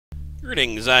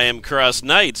Greetings, I am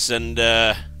CrossKnights, and,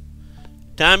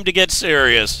 time to get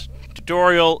serious.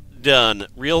 Tutorial done.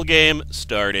 Real game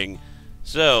starting.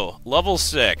 So, level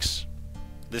 6.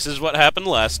 This is what happened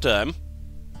last time.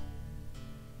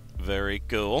 Very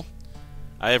cool.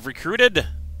 I have recruited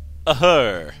a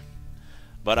her.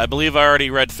 But I believe I already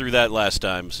read through that last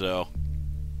time, so...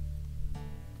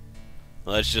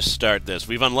 let's just start this.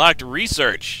 We've unlocked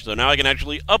research, so now I can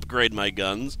actually upgrade my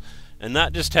guns, and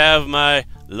not just have my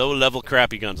low-level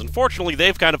crappy guns. Unfortunately,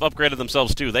 they've kind of upgraded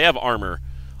themselves too. They have armor.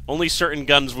 Only certain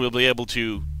guns will be able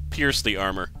to pierce the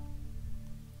armor.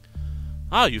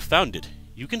 Ah, you found it.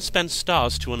 You can spend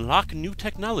stars to unlock new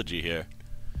technology here.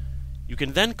 You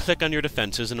can then click on your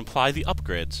defenses and apply the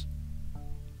upgrades.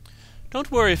 Don't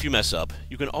worry if you mess up.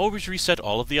 You can always reset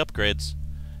all of the upgrades.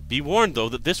 Be warned, though,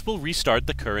 that this will restart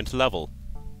the current level.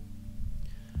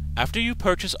 After you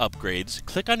purchase upgrades,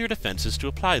 click on your defenses to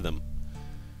apply them.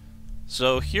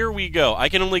 So here we go. I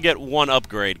can only get one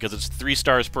upgrade because it's 3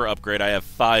 stars per upgrade. I have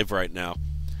 5 right now.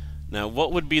 Now,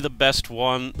 what would be the best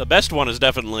one? The best one is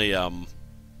definitely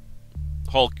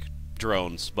Hulk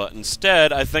drones, but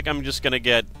instead, I think I'm just going to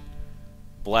get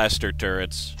blaster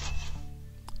turrets.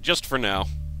 Just for now.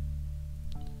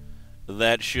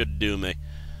 That should do me.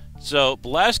 So,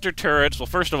 blaster turrets, well,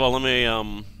 first of all, let me,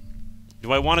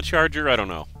 do I want a charger? I don't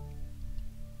know.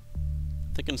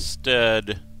 I think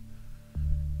instead,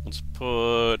 let's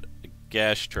put a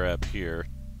gas trap here.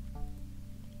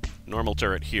 Normal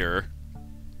turret here.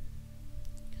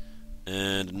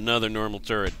 And another normal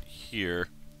turret here.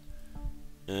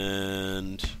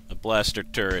 And a blaster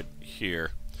turret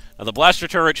here. Now, the blaster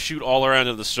turrets shoot all around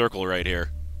in the circle right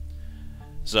here.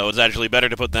 So it's actually better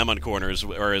to put them on corners,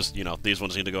 whereas, you know, these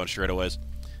ones need to go on straightaways.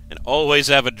 And always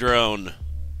have a drone.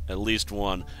 At least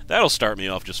one. That'll start me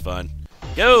off just fine.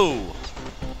 Go!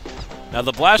 Now,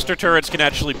 the blaster turrets can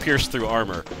actually pierce through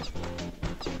armor,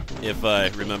 if I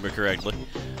remember correctly.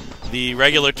 The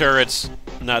regular turrets,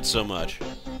 not so much.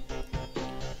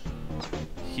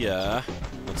 Yeah.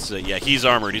 Let's see. Yeah, he's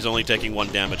armored. He's only taking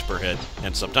 1 damage per hit.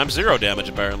 And sometimes 0 damage,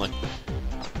 apparently.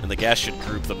 And the gas should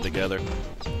group them together.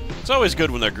 It's always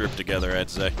good when they're grouped together, I'd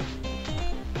say.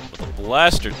 With the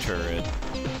blaster turret,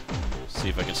 see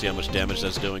if I can see how much damage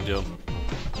that's doing to him.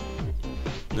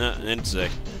 Nah, I didn't say.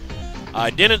 I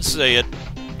didn't say it.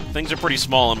 Things are pretty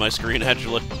small on my screen,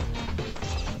 actually.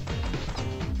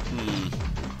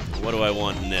 What do I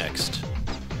want next?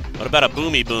 What about a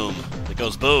boomy boom that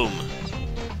goes boom?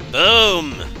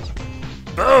 Boom!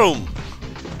 Boom!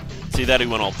 See, that he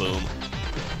went all boom.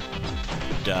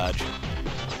 Dodge.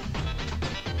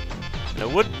 It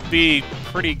would be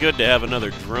pretty good to have another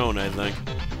drone, I think.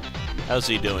 How's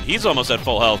he doing? He's almost at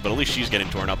full health, but at least she's getting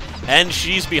torn up. And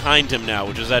she's behind him now,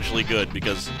 which is actually good,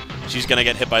 because she's going to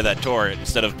get hit by that turret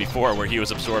instead of before, where he was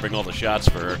absorbing all the shots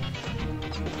for her.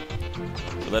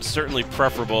 So that's certainly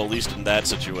preferable, at least in that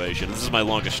situation. This is my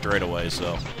longest straightaway,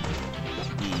 so...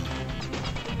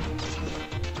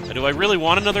 Do I really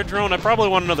want another drone? I probably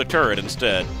want another turret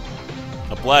instead.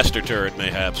 A blaster turret,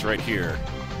 mayhaps, right here.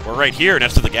 Or right here,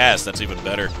 next to the gas. That's even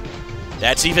better.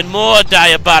 That's even more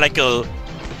diabolical!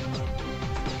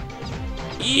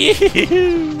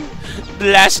 Ew!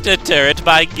 Blaster turret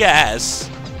by gas!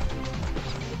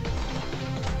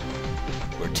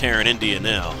 We're tearing into you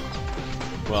now.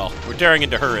 Well, we're tearing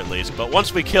into her at least, but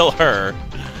once we kill her,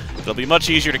 it'll be much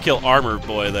easier to kill Armor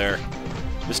Boy there.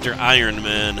 Mr. Iron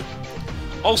Man.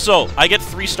 Also, I get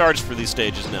 3 stars for these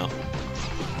stages now.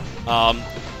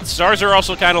 Stars are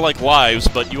also kind of like lives,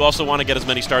 but you also want to get as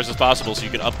many stars as possible so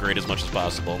you can upgrade as much as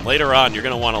possible. And later on, you're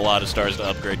going to want a lot of stars to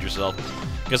upgrade yourself,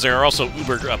 because there are also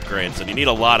uber upgrades, and you need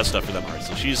a lot of stuff for them. Alright,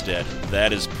 so she's dead.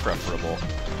 That is preferable.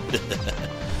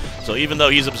 So even though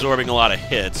he's absorbing a lot of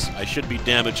hits, I should be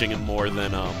damaging him more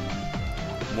than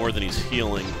he's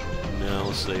healing. Now,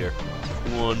 let's see here.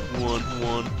 1, 1,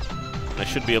 1. I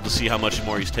should be able to see how much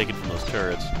more he's taking from those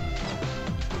turrets.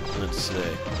 Let's see.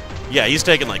 Yeah, he's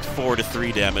taking like 4 to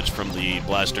 3 damage from the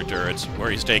blaster turrets, where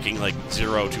he's taking like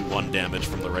 0 to 1 damage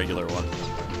from the regular one.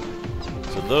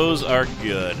 So those are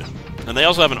good. And they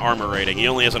also have an armor rating. He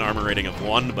only has an armor rating of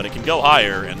 1, but it can go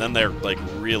higher, and then they're like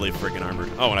really freaking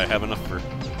armored. Oh, and I have enough for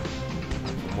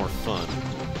more fun.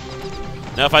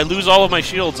 Now, if I lose all of my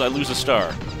shields, I lose a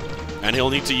star. And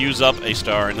he'll need to use up a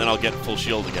star, and then I'll get full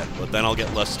shield again. But then I'll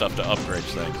get less stuff to upgrade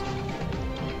things.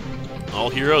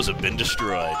 All heroes have been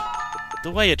destroyed.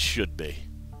 The way it should be.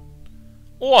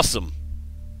 Awesome!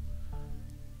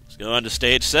 Let's go on to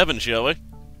stage 7, shall we?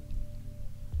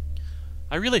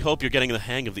 I really hope you're getting the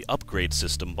hang of the upgrade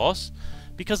system, boss,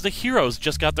 because the heroes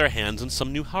just got their hands on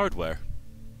some new hardware.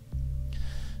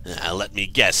 Let me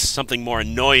guess, something more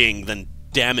annoying than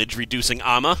damage-reducing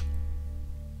armor?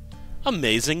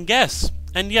 Amazing guess.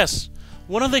 And yes,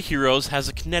 one of the heroes has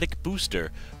a kinetic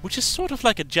booster, which is sort of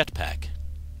like a jetpack.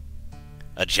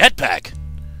 A jetpack?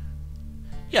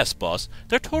 Yes, boss.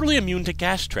 They're totally immune to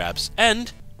gas traps,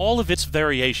 and all of its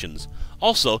variations.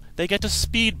 Also, they get a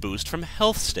speed boost from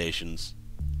health stations.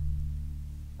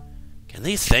 Can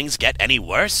these things get any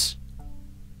worse?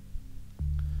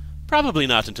 Probably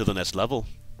not until the next level.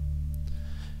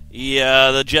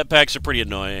 Yeah, the jetpacks are pretty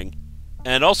annoying.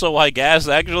 And also why gas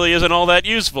actually isn't all that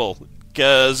useful.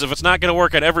 Because if it's not going to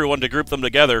work on everyone to group them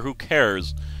together, who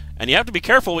cares? And you have to be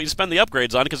careful what you spend the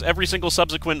upgrades on, because every single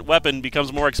subsequent weapon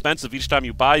becomes more expensive each time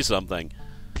you buy something.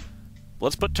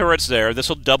 Let's put turrets there. This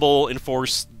will double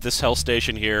enforce this health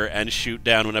station here and shoot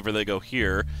down whenever they go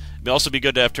here. It'd also be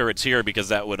good to have turrets here, because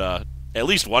that would, at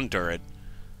least one turret.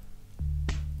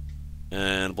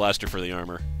 And blaster for the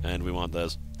armor. And we want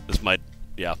this. This might...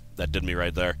 yeah, that did me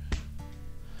right there.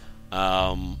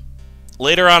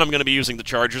 Later on I'm going to be using the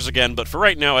chargers again, but for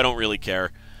right now I don't really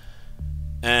care.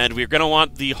 And we're going to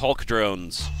want the Hulk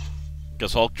drones.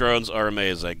 Because Hulk drones are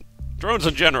amazing. Drones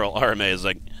in general are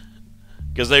amazing.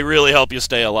 Because they really help you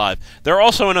stay alive. They're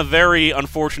also in a very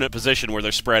unfortunate position where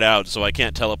they're spread out, so I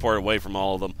can't teleport away from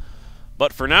all of them.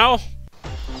 But for now,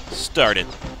 start it.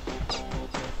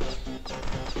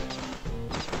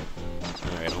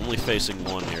 Alright, only facing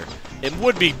one here. It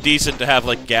would be decent to have,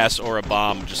 like, gas or a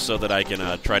bomb, just so that I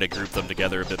can try to group them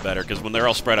together a bit better, because when they're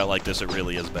all spread out like this, it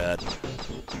really is bad.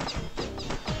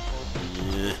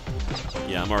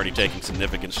 Yeah, I'm already taking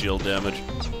significant shield damage.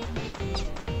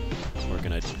 We're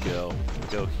gonna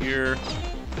go here.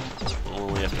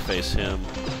 Only have to face him.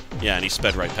 Yeah, and he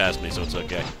sped right past me, so it's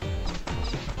okay.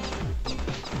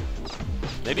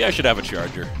 Maybe I should have a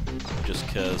charger, just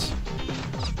because.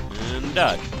 And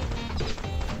dodge.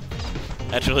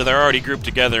 Actually, they're already grouped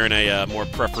together in a more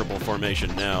preferable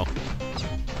formation now.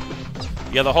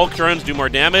 Yeah, the Hulk drones do more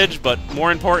damage, but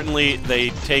more importantly, they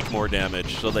take more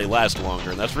damage, so they last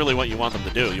longer. And that's really what you want them to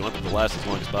do. You want them to last as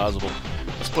long as possible.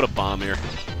 Let's put a bomb here.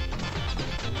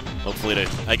 Hopefully,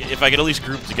 if I could at least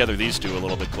group together these two a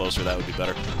little bit closer, that would be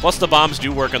better. Plus, the bombs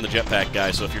do work on the jetpack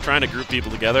guy, so if you're trying to group people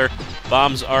together,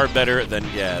 bombs are better than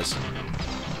gas.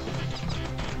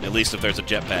 At least if there's a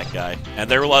jetpack guy. And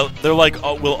they're like,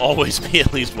 oh, will always be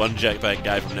at least one jetpack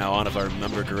guy from now on, if I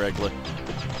remember correctly.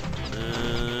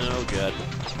 Oh, God.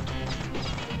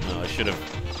 No, I should have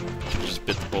just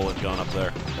bit the bullet and gone up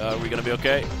there. Are we going to be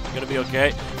okay? Going to be okay?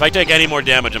 If I take any more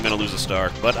damage, I'm going to lose a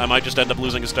star. But I might just end up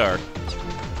losing a star.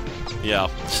 Yeah.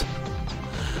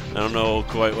 I don't know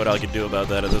quite what I can do about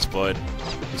that at this point.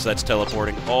 Because that's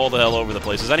teleporting all the hell over the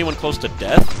place. Is anyone close to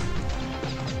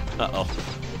death? Uh-oh.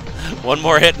 One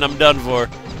more hit and I'm done for.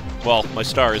 Well, my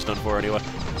star is done for anyway.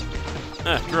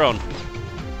 Drone.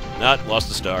 Not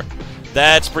lost a star.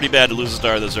 That's pretty bad to lose a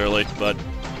star this early, but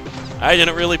I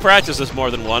didn't really practice this more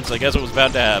than once. I guess it was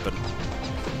bound to happen.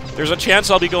 There's a chance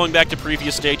I'll be going back to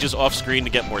previous stages off-screen to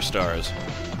get more stars.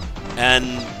 And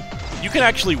you can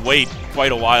actually wait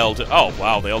quite a while to... oh,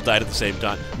 wow, they all died at the same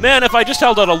time. Man, if I just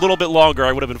held out a little bit longer,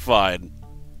 I would have been fine.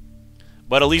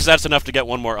 But at least that's enough to get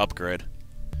one more upgrade.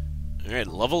 Alright,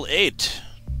 level 8.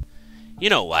 You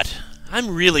know what?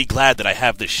 I'm really glad that I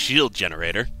have this shield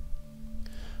generator.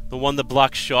 The one that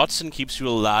blocks shots and keeps you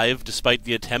alive despite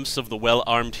the attempts of the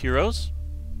well-armed heroes.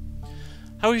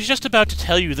 I was just about to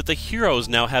tell you that the heroes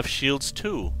now have shields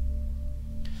too.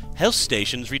 Health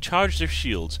stations recharge their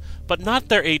shields, but not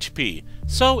their HP,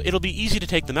 so it'll be easy to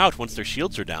take them out once their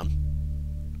shields are down.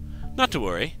 Not to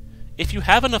worry. If you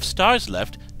have enough stars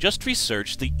left, just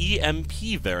research the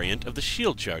EMP variant of the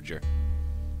shield charger.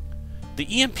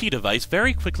 The EMP device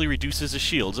very quickly reduces the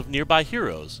shields of nearby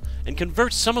heroes, and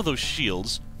converts some of those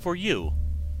shields for you.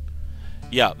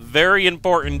 Yeah, very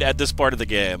important at this part of the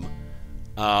game.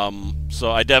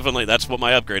 So I definitely, that's what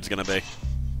my upgrade's gonna be.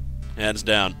 Hands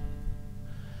down.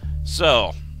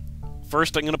 So,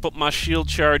 first I'm gonna put my shield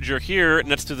charger here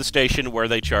next to the station where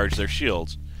they charge their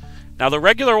shields. Now, the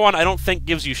regular one I don't think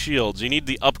gives you shields. You need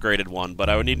the upgraded one, but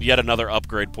I would need yet another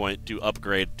upgrade point to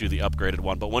upgrade to the upgraded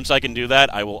one. But once I can do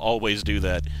that, I will always do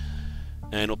that.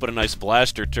 And we'll put a nice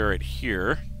blaster turret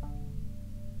here.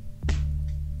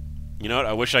 You know what?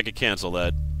 I wish I could cancel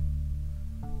that.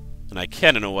 And I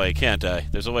can in a way, can't I?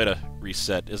 There's a way to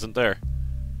reset, isn't there?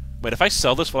 Wait, if I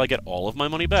sell this, will I get all of my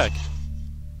money back?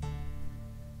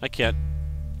 I can't.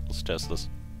 Let's test this.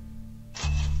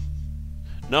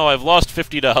 No, I've lost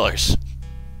 $50.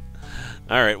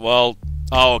 Alright, well...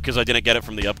 oh, because I didn't get it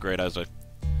from the upgrade, I was like...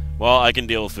 well, I can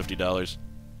deal with $50.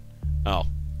 Oh.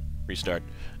 Restart.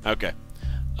 Okay.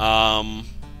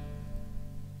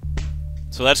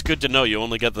 So that's good to know. You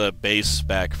only get the base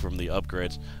back from the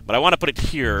upgrades. But I want to put it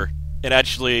here, it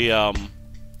actually,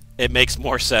 it makes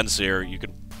more sense here. You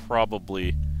can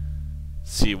probably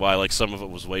see why, like, some of it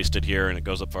was wasted here, and it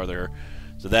goes up farther.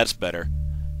 So that's better.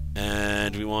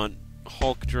 And we want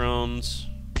Hulk drones.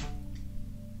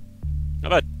 How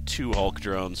about 2 Hulk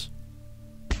drones?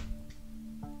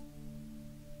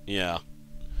 Yeah.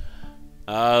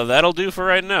 That'll do for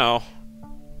right now.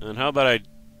 And how about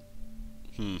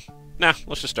Nah,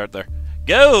 let's just start there.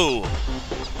 Go!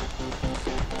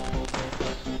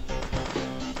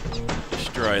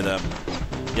 Destroy them.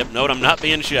 Yep, note I'm not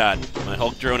being shot. My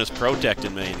Hulk drone is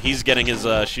protecting me, and he's getting his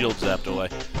shield zapped away.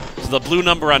 So the blue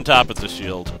number on top is the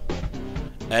shield.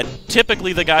 And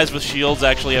typically the guys with shields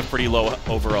actually have pretty low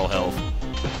overall health.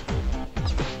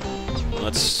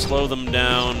 Let's slow them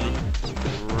down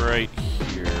right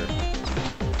here.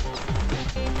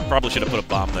 Probably should have put a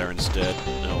bomb there instead.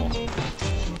 No.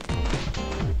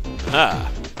 Aha!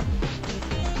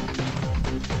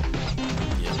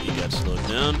 Yep, he got slowed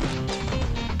down.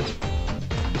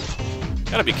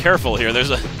 Gotta be careful here.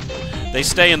 They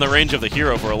stay in the range of the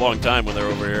hero for a long time when they're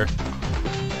over here.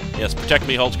 Yes, protect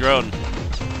me, Hulk's drone.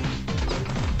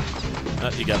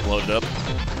 He got blown up.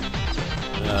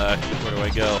 Where do I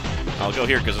go? I'll go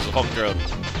here because there's a Hulk drone.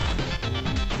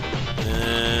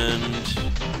 And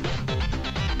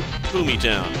Boomy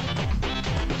Town.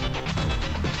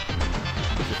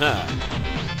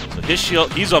 So his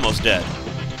shield, he's almost dead.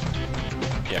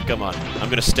 Yeah, come on. I'm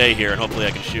gonna stay here and hopefully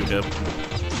I can shoot him.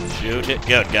 Shoot it.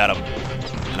 Good, got him.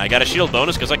 And I got a shield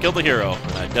bonus because I killed the hero.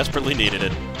 And I desperately needed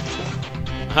it.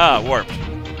 Ha, warped.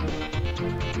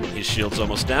 His shield's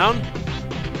almost down.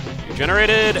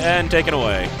 Regenerated and taken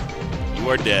away. You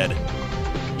are dead.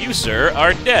 You, sir,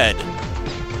 are dead.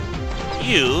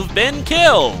 You've been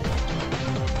killed.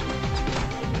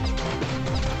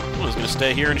 I was going to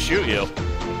stay here and shoot you.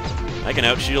 I can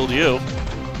outshield you.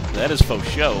 That is faux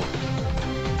show.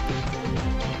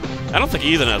 I don't think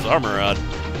he even has armor on.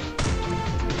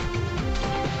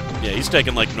 Yeah, he's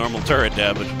taking, like, normal turret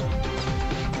damage.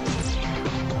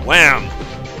 Wham!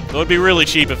 It would be really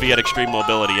cheap if he had extreme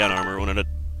mobility and armor, wouldn't it?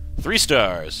 3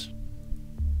 stars.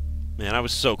 Man, I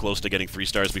was so close to getting 3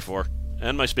 stars before.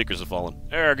 And my speakers have fallen.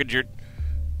 Good.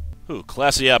 Ooh,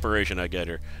 classy operation I get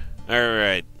here.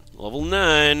 Alright, level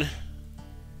 9.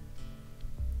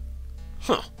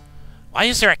 Huh. Why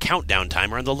is there a countdown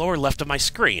timer on the lower left of my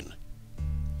screen?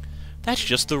 That's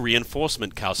just the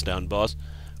reinforcement countdown, boss.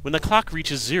 When the clock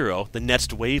reaches 0, the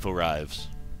next wave arrives.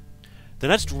 The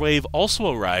next wave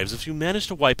also arrives if you manage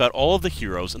to wipe out all of the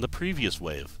heroes in the previous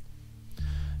wave.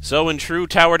 So in true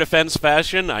tower defense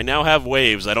fashion, I now have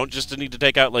waves. I don't just need to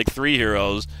take out like 3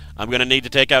 heroes. I'm going to need to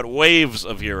take out waves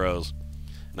of heroes.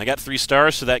 And I got 3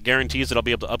 stars, so that guarantees that I'll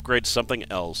be able to upgrade something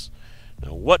else.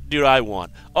 Now, what do I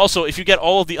want? Also, if you get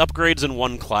all of the upgrades in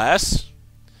one class,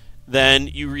 then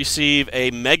you receive a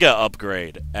mega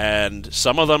upgrade. And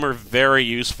some of them are very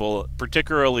useful,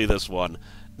 particularly this one.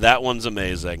 That one's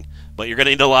amazing. But you're going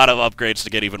to need a lot of upgrades to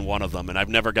get even one of them, and I've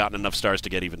never gotten enough stars to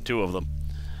get even 2 of them.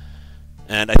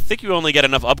 And I think you only get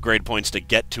enough upgrade points to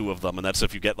get 2 of them, and that's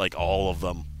if you get, like, all of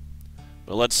them.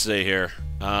 But let's see here.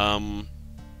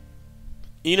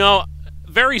 You know,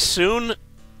 very soon,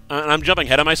 and I'm jumping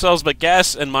ahead of myself, but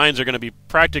gas and mines are going to be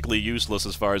practically useless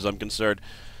as far as I'm concerned.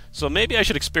 So maybe I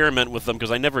should experiment with them,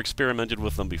 because I never experimented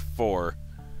with them before.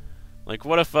 Like,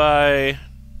 what if I...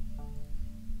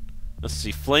 Let's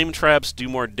see, flame traps do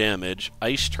more damage.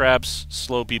 Ice traps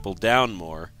slow people down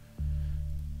more.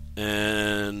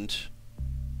 And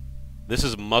this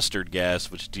is mustard gas,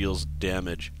 which deals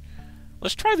damage.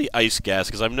 Let's try the ice gas,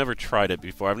 because I've never tried it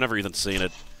before. I've never even seen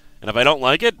it. And if I don't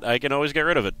like it, I can always get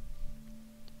rid of it.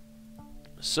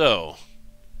 So,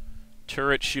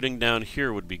 turret shooting down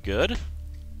here would be good.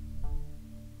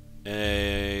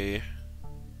 A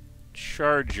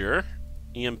charger,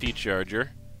 EMP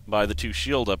charger. Buy the 2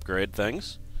 shield upgrade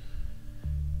things.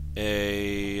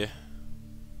 How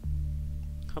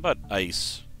about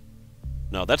ice?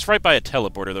 No, that's right by a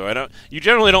teleporter, though. You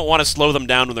generally don't want to slow them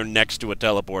down when they're next to a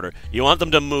teleporter. You want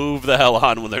them to move the hell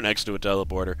on when they're next to a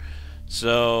teleporter.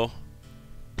 So,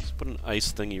 let's put an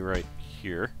ice thingy right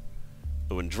here.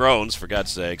 Oh, and drones, for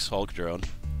God's sakes. Hulk drone.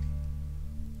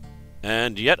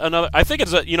 And yet another... I think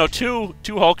it's, two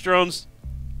Hulk drones.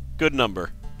 Good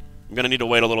number. I'm going to need to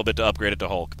wait a little bit to upgrade it to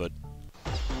Hulk, but...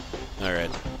 Alright.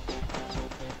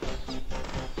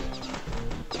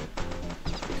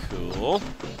 Cool.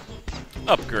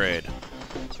 Upgrade.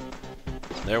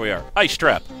 There we are. Ice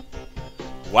trap.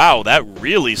 Wow, that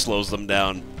really slows them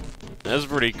down. That's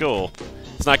pretty cool.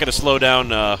 It's not going to slow down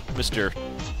Mr.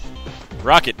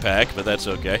 Rocket Pack, but that's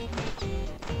okay.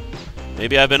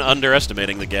 Maybe I've been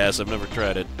underestimating the gas. I've never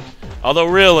tried it. Although,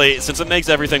 really, since it makes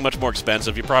everything much more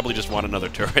expensive, you probably just want another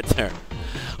turret there.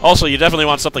 Also, you definitely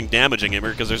want something damaging him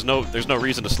here, because there's no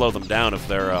reason to slow them down if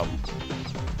they're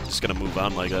just gonna move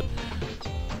on like that.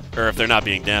 Or if they're not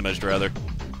being damaged, rather.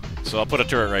 So I'll put a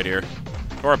turret right here.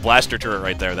 Or a blaster turret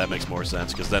right there, that makes more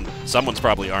sense, because then someone's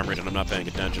probably armored and I'm not paying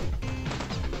attention.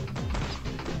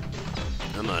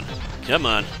 Come on. Come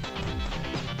on.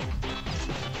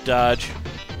 Dodge.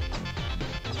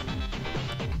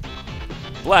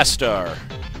 Blast Star.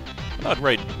 Oh,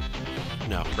 right.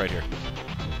 No, right here.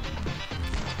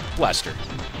 Blaster.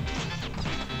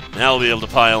 Now we'll be able to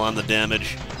pile on the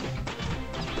damage.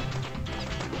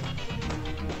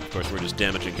 Of course, we're just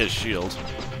damaging his shield.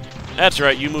 That's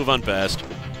right, you move on past.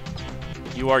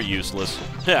 You are useless.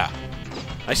 Yeah.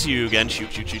 I see you again.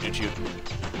 Shoot, shoot, shoot, shoot, shoot.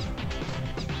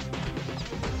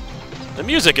 The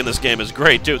music in this game is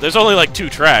great, too. There's only like 2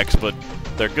 tracks, but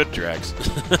they're good tracks.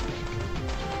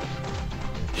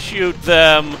 Shoot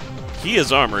them. He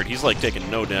is armored. He's like taking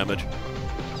no damage.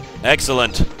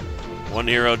 Excellent. 1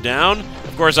 hero down.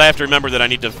 Of course, I have to remember that I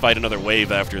need to fight another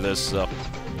wave after this, so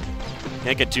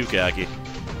can't get too cocky.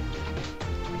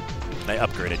 I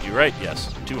upgraded you, right?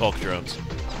 Yes. 2 Hulk drones.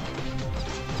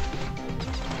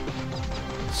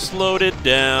 Slowed it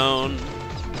down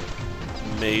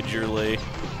majorly.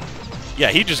 Yeah,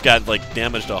 he just got, like,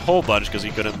 damaged a whole bunch because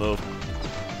he couldn't move.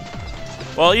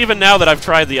 Well, even now that I've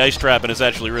tried the ice trap and it's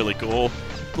actually really cool,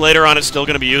 later on it's still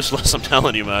going to be useless, I'm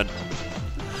telling you, man.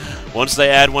 Once they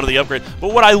add one of the upgrades.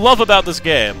 But what I love about this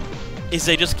game is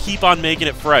they just keep on making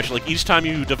it fresh. Like, each time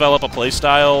you develop a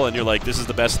playstyle and you're like, this is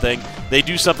the best thing, they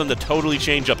do something to totally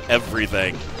change up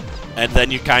everything. And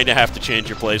then you kind of have to change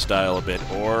your playstyle a bit,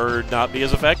 or not be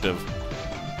as effective.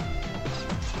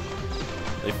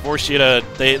 They force you to...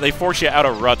 They force you out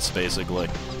of ruts, basically.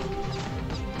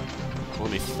 Let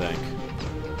me think.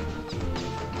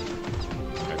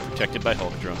 Okay, protected by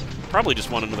Hulk drone. Probably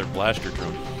just want another blaster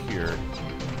drone here.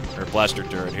 Or blaster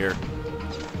turret here.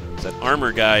 That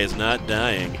armor guy is not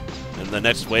dying. And the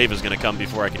next wave is going to come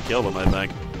before I can kill them, I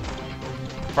think.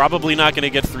 Probably not going to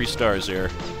get 3 stars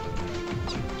here.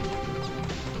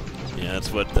 Yeah,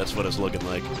 that's what it's looking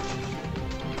like.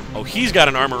 Oh, he's got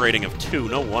an armor rating of 2.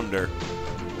 No wonder.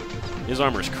 His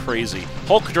armor is crazy.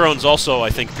 Hulk drones also,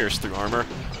 I think, pierce through armor.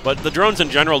 But the drones in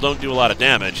general don't do a lot of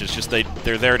damage. It's just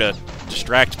they're there to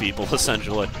distract people,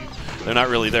 essentially. They're not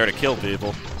really there to kill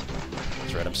people.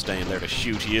 That's right, I'm staying there to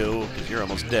shoot you, because you're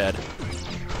almost dead.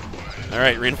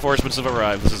 Alright, reinforcements have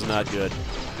arrived. This is not good.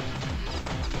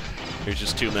 There's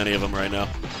just too many of them right now.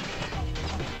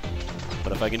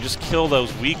 But if I can just kill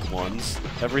those weak ones,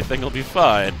 everything will be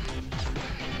fine.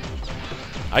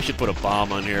 I should put a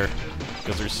bomb on here,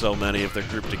 because there's so many. If they're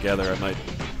grouped together, I might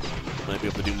be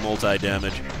able to do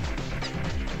multi-damage.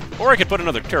 Or I could put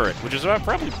another turret, which is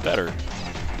probably better.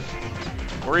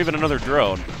 Or even another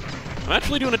drone. I'm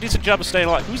actually doing a decent job of staying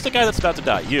alive. Who's the guy that's about to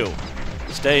die? You.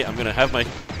 Stay. I'm going to have my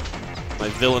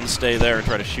villain stay there and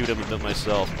try to shoot him a bit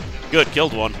myself. Good,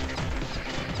 killed one.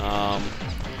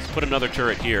 Let's put another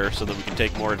turret here so that we can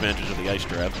take more advantage of the ice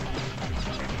trap.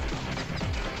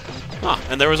 Huh,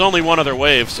 and there was only one other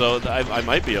wave, so I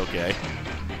might be okay.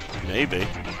 Maybe.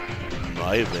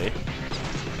 Maybe.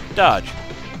 Dodge.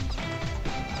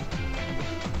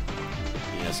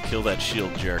 Yes, kill that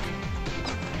shield jerk.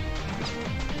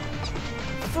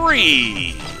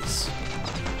 Freeze!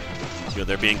 Good,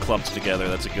 they're being clumped together.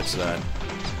 That's a good sign.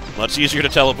 Much easier to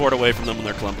teleport away from them when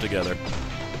they're clumped together.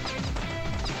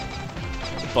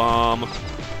 Bomb.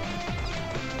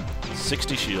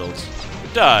 60 shields.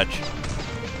 Dodge.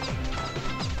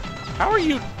 How are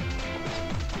you...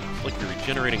 It's like you're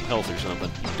regenerating health or something.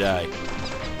 You die.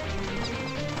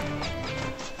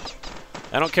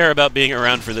 I don't care about being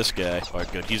around for this guy. Oh,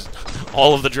 good. He's...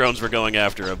 All of the drones were going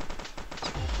after him.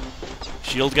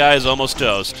 Shield guy is almost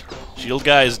toast. Shield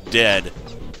guy is dead.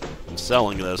 I'm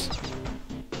selling this.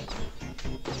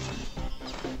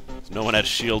 No one has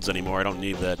shields anymore. I don't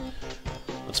need that.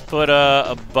 Let's put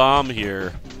a bomb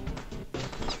here.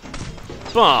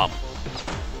 Bomb!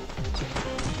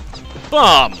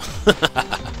 Bomb!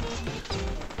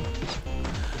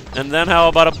 And then how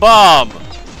about a bomb?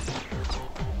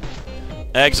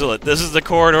 Excellent. This is the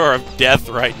corridor of death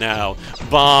right now.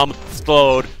 Bomb,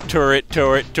 explode, turret,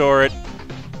 turret, turret.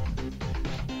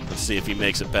 Let's see if he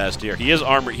makes it past here. He is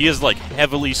armored. He is, like,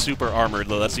 heavily super armored,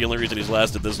 though. That's the only reason he's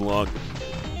lasted this long.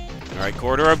 Alright,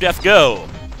 corridor of death, go!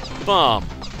 Bomb.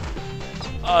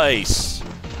 Ice.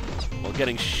 While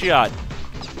getting shot.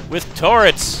 With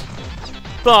turrets.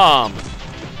 Bomb.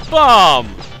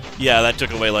 Bomb! Yeah, that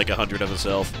took away like 100 of his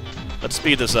health. Let's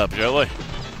speed this up, shall we?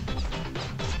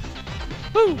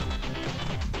 Woo!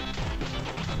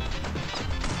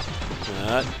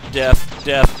 Death,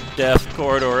 death, death,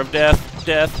 corridor of death,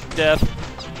 death,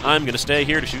 death. I'm gonna stay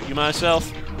here to shoot you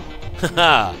myself.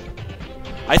 Haha.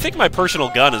 I think my personal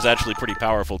gun is actually pretty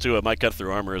powerful, too. It might cut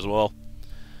through armor as well.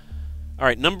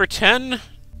 Alright, number 10.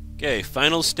 Okay,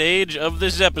 final stage of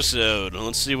this episode.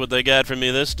 Let's see what they got for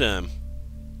me this time.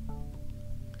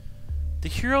 The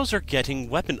heroes are getting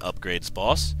weapon upgrades,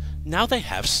 boss. Now they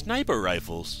have sniper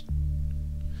rifles.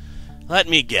 Let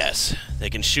me guess. They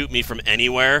can shoot me from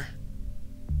anywhere?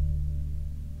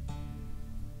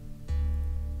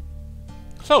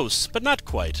 Close, but not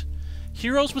quite.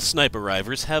 Heroes with sniper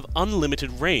rifles have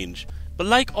unlimited range, but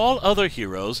like all other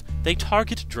heroes, they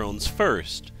target drones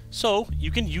first, so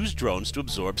you can use drones to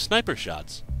absorb sniper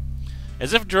shots.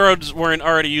 As if drones weren't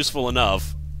already useful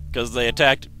enough, because they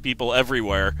attacked people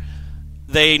everywhere,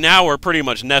 they now are pretty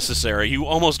much necessary. You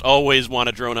almost always want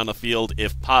a drone on the field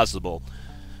if possible,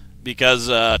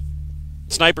 because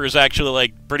snipers actually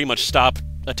like pretty much stop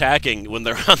attacking when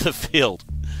they're on the field.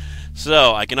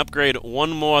 So, I can upgrade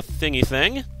one more thingy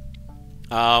thing.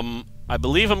 I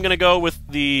believe I'm going to go with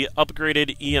the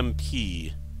upgraded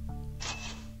EMP.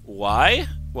 Why?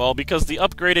 Well, because the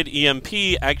upgraded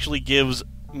EMP actually gives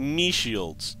me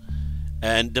shields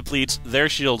and depletes their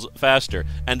shields faster.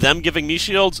 And them giving me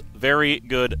shields, very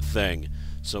good thing.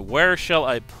 So where shall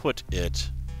I put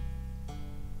it?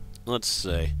 Let's see.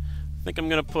 I think I'm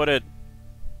going to put it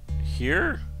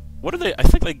here. What do they... I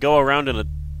think they go around in a...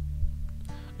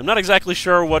 I'm not exactly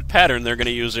sure what pattern they're going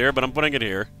to use here, but I'm putting it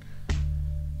here.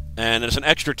 And it's an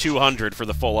extra 200 for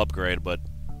the full upgrade, but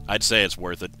I'd say it's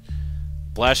worth it.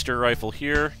 Blaster rifle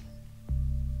here.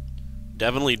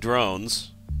 Definitely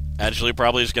drones. Actually,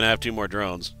 probably just going to have 2 more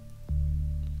drones.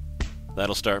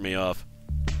 That'll start me off.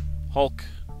 Hulk.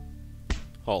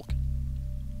 Hulk.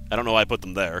 I don't know why I put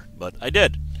them there, but I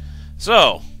did.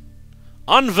 So,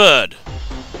 onward!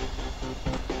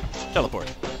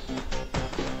 Teleport.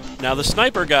 Now, the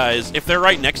sniper guys, if they're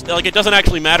right next... Like, it doesn't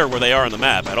actually matter where they are on the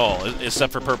map at all,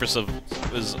 except for purpose of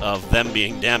them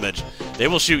being damaged. They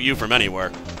will shoot you from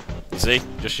anywhere. You see?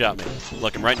 Just shot me.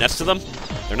 Look, I'm right next to them.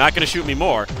 They're not going to shoot me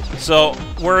more. So,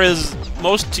 whereas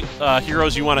most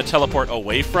heroes you want to teleport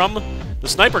away from, the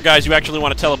sniper guys you actually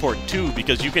want to teleport to,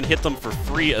 because you can hit them for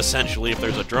free, essentially, if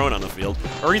there's a drone on the field.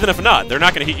 Or even if not. They're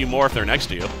not going to hit you more if they're next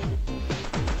to you.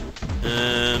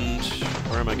 And...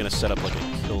 where am I going to set up, like, a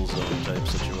kill zone type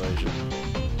situation?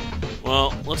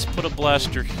 Well, let's put a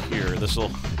blaster here.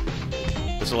 This'll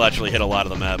actually hit a lot of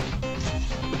the map.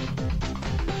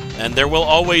 And there will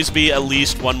always be at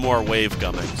least one more wave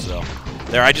coming, so...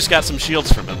 There, I just got some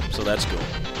shields from him, so that's cool.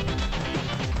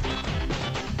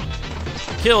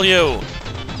 Kill you!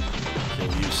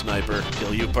 Kill you, sniper.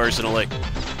 Kill you personally.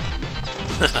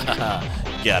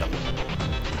 Got him.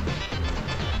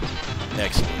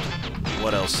 Excellent.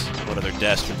 What else? What other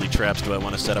dastardly traps do I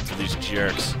want to set up for these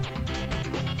jerks?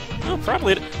 Well,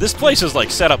 probably... This place is, like,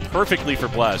 set up perfectly for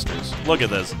blasters. Look at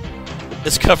this.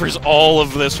 This covers all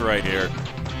of this right here.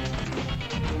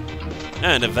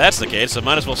 And if that's the case, I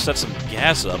might as well set some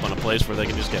gas up on a place where they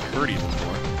can just get hurt even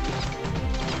more.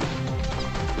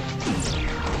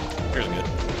 Here's good.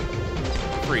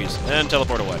 Freeze. And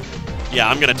teleport away. Yeah,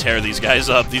 I'm gonna tear these guys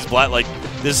up. These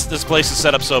this place is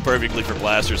set up so perfectly for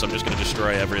blasters, I'm just gonna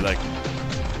destroy everything.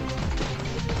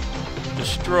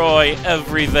 Destroy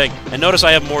everything. And notice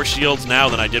I have more shields now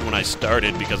than I did when I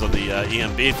started because of the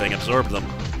EMP thing absorbed them.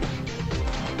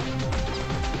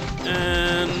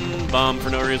 And bomb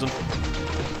for no reason.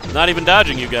 Not even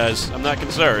dodging you guys. I'm not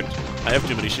concerned. I have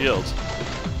too many shields.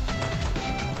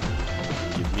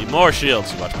 Give me more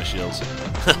shields. Watch my shields.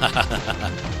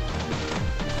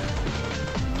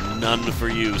 None for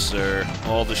you, sir.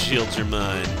 All the shields are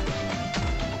mine.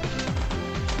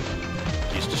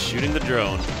 He's just shooting the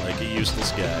drone like a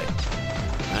useless guy.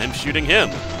 I'm shooting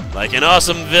him like an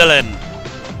awesome villain.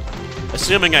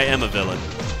 Assuming I am a villain.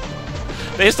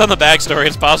 Based on the backstory,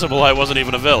 it's possible I wasn't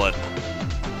even a villain.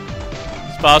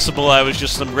 It's possible I was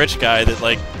just some rich guy that,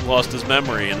 like, lost his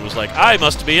memory and was like, I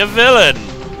must be a villain!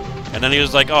 And then he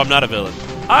was like, oh, I'm not a villain.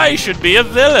 I should be a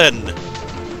villain!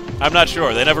 I'm not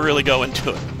sure. They never really go into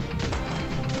it.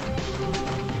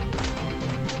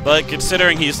 But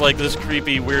considering he's, like, this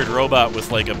creepy, weird robot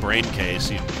with, like, a brain case,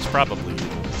 he's probably evil.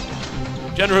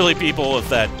 Generally, people with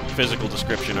that physical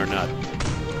description are not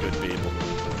good people.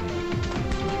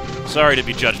 Sorry to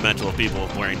be judgmental of people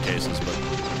with brain cases, but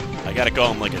I gotta call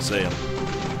them like I say them.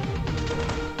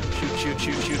 Shoot,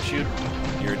 shoot, shoot, shoot.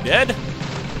 You're dead,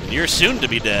 and you're soon to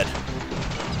be dead.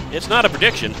 It's not a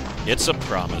prediction, it's a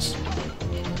promise.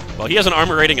 Well, he has an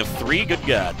armor rating of 3, good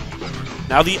god.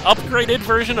 Now, the upgraded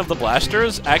version of the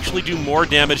blasters actually do more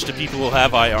damage to people who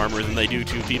have high armor than they do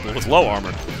to people with low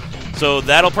armor. So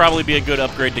that'll probably be a good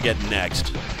upgrade to get next.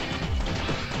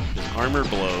 His armor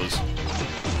blows.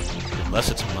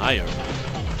 Unless it's my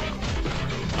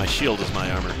armor. My shield is my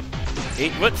armor.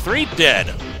 3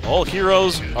 dead. All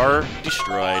heroes are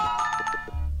destroyed.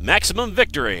 Maximum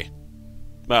victory.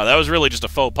 Wow, that was really just a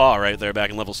faux pas right there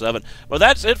back in level 7. Well,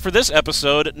 that's it for this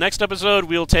episode. Next episode,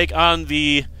 we'll take on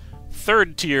the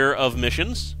 3rd tier of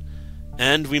missions,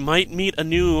 and we might meet a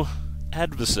new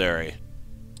adversary.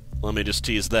 Let me just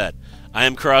tease that. I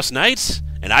am CrossKnights,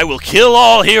 and I will kill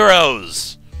all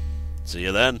heroes! See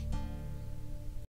you then.